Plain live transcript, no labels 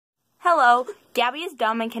Hello, Gabby is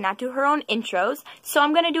dumb and cannot do her own intros, so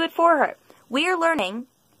I'm going to do it for her. We are learning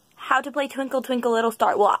how to play Twinkle Twinkle Little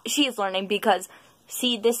Star. Well, she is learning because,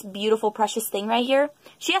 see this beautiful precious thing right here?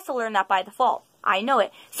 She has to learn that by default. I know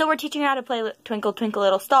it. So we're teaching her how to play Twinkle Twinkle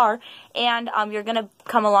Little Star, and you're going to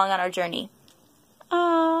come along on our journey.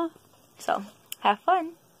 So, have fun.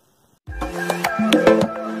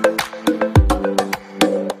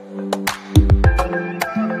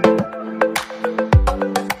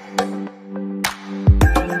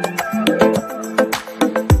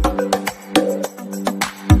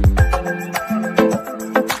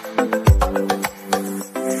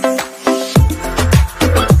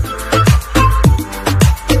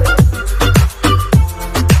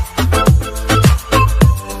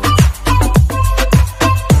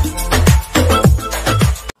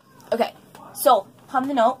 Okay, so hum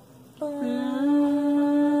the note. You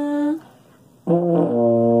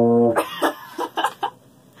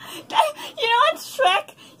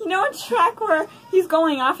know in Shrek where he's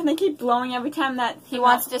going off and they keep blowing every time that He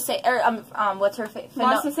wants to say, or what's her face? He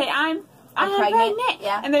wants to say, I'm pregnant. pregnant.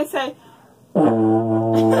 Yeah. And they say.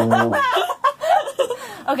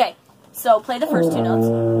 Okay, so play the first two notes.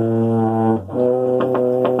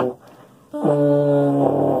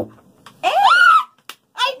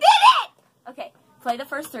 Okay, play the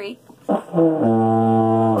first three. I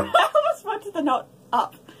almost went to the note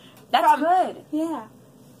up. That's good. Yeah.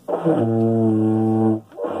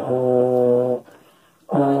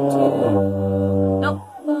 Nope.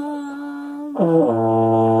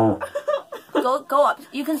 Go up.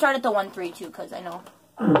 You can start at the 1 3 too, because I know.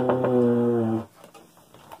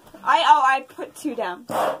 I put 2 down.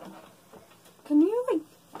 Can you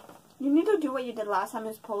you need to do what you did last time,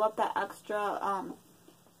 is pull up that extra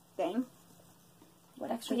thing.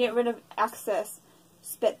 What extra? To get rid of excess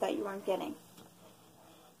spit that you weren't getting.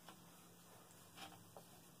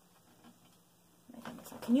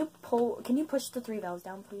 Can you push the 3 vowels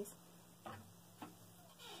down, please?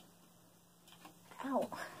 Ow.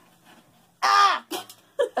 Ah!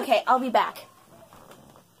 Okay, I'll be back.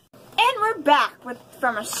 And we're back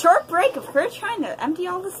from a short break of her trying to empty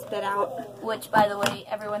all the spit out. Which, by the way,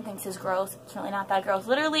 everyone thinks is gross. It's really not that gross.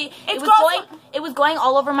 Literally, it was going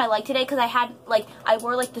all over my leg today because I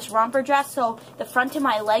wore like this romper dress, so the front of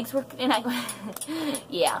my legs were, and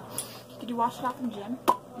yeah. Did you wash it off in the gym?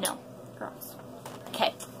 No. Gross.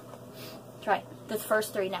 Okay. Try the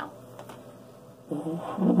first 3 now.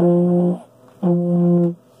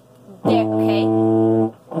 There, okay.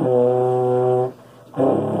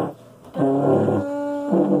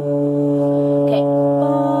 Okay.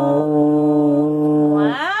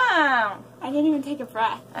 Wow. I didn't even take a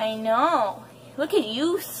breath. I know. Look at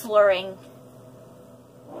you slurring.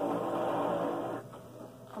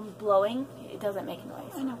 I'm blowing. It doesn't make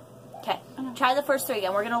noise. I know. Okay. Try the first 3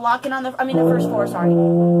 again. We're gonna lock in on the first 4, sorry.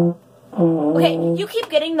 Okay, you keep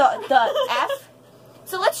getting the F.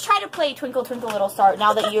 So let's try to play Twinkle Twinkle Little Star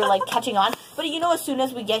now that you're like catching on. But you know, as soon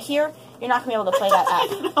as we get here, you're not gonna be able to play that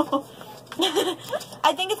F. I know.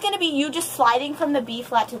 I think it's gonna be you just sliding from the B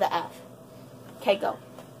flat to the F. Okay, go.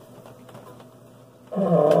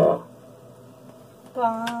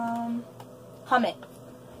 Hum it.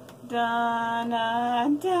 Da, da,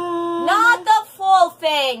 da, Not the full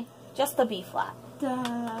thing. Just the B flat.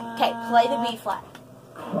 da. Okay, play the B flat.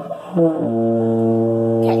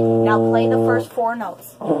 Okay, now play the first 4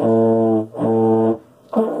 notes.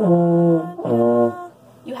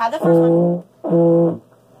 You have the first one.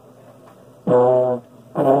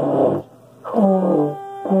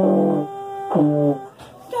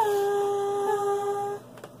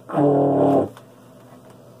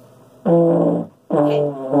 Okay.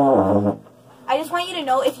 I just want you to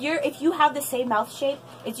know, if you have the same mouth shape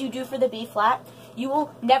as you do for the B flat, you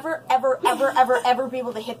will never, ever, ever, ever, ever be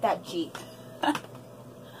able to hit that G. Guys,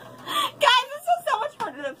 this is so much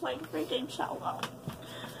harder than playing freaking cello.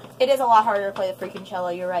 It is a lot harder to play the freaking cello,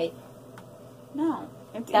 you're right. No.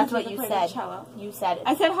 That's what you said. Cello. You said it.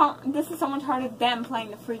 I said this is so much harder than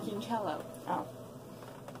playing the freaking cello. Oh.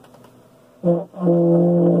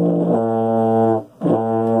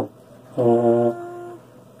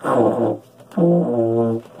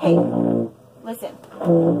 Hey, listen.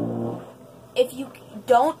 If you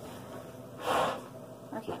don't...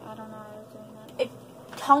 Okay, I don't know how I was doing that.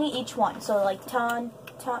 Tongue each one. So like ton.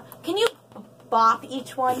 Can you bop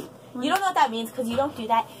each one? You don't know what that means because you don't do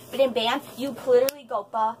that. But in band, you literally go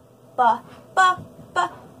ba, ba, ba,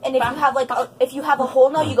 ba. And if you have like if you have a whole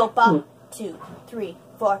note, you go ba, 2, 3,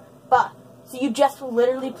 4, ba. So you just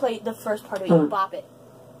literally play the first part of it. You bop it.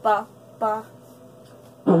 Ba, ba.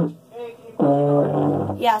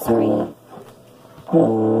 Yeah, sorry.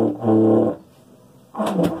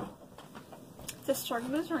 The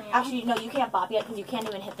struggle is real. Actually, no, you can't bop yet because you can't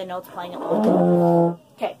even hit the notes playing it.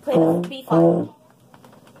 Okay, play this. Be fun.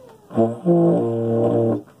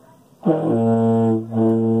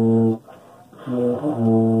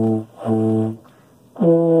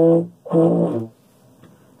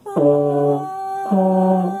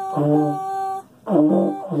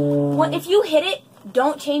 Well, if you hit it,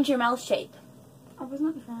 don't change your mouth shape. I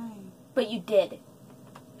wasn't trying. But you did.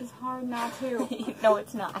 It's hard not to. No,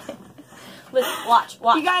 it's not. Listen, watch.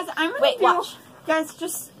 You guys, watch. Guys,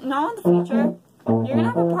 just know in the future, you're gonna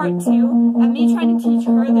have a part 2 of me trying to teach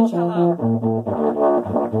her the cello.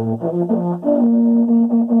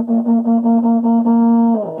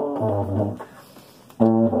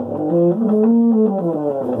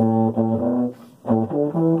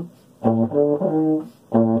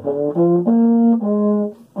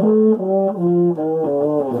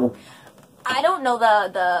 I don't know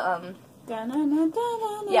the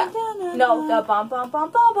yeah. No, the bum bum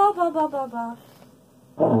bum bum bum bum bum bum bum.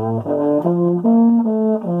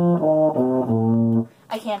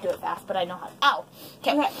 I can't do it fast, but I know how to. Ow!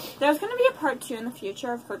 Okay. There's gonna be a part 2 in the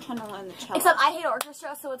future of her trying to learn the cello. Except I hate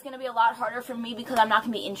orchestra, so it's gonna be a lot harder for me because I'm not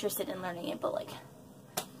gonna be interested in learning it, but like.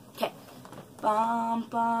 Okay. Bum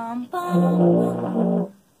bum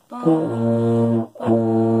bum bum bum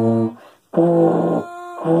bum.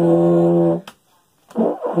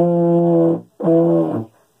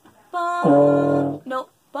 Nope.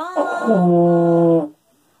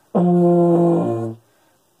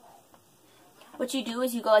 What you do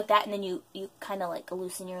is you go like that, and then you kind of like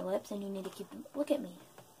loosen your lips, and you need to keep them. Look at me.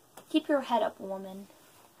 Keep your head up, woman.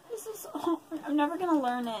 This is. I'm never gonna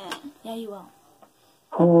learn it. Yeah, you will.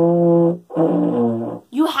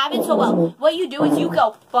 You have it so well. What you do is you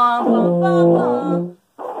go bum bum bum bum.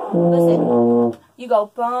 Listen. You go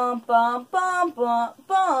bum bum bum bum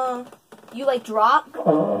bum. You like drop.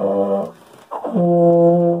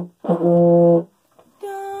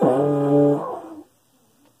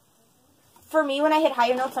 For me, when I hit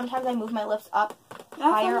higher notes, sometimes I move my lips up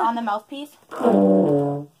higher on the mouthpiece.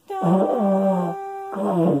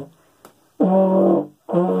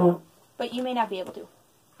 But you may not be able to.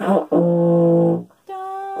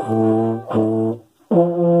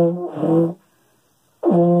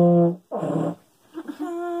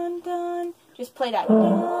 Just play that.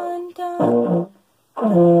 Dun, dun,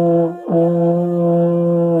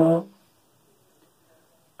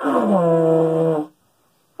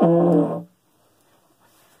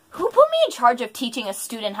 Who put me in charge of teaching a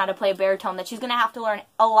student how to play a baritone that she's going to have to learn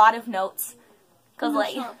a lot of notes? Because,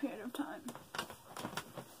 like, short period of time.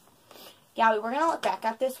 Gabby, we're going to look back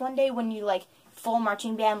at this one day when you, like, full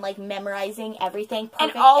marching band, like, memorizing everything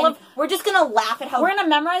perfect. And we're just going to laugh at how... We're going to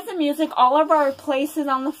memorize the music, all of our places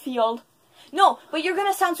on the field. No, but you're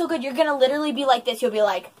going to sound so good. You're going to literally be like this. You'll be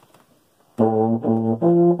like...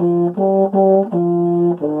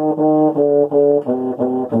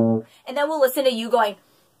 And then we'll listen to you going...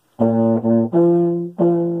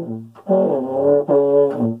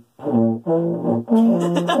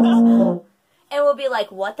 And we'll be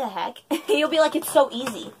like, what the heck? You'll be like, it's so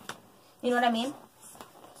easy. You know what I mean?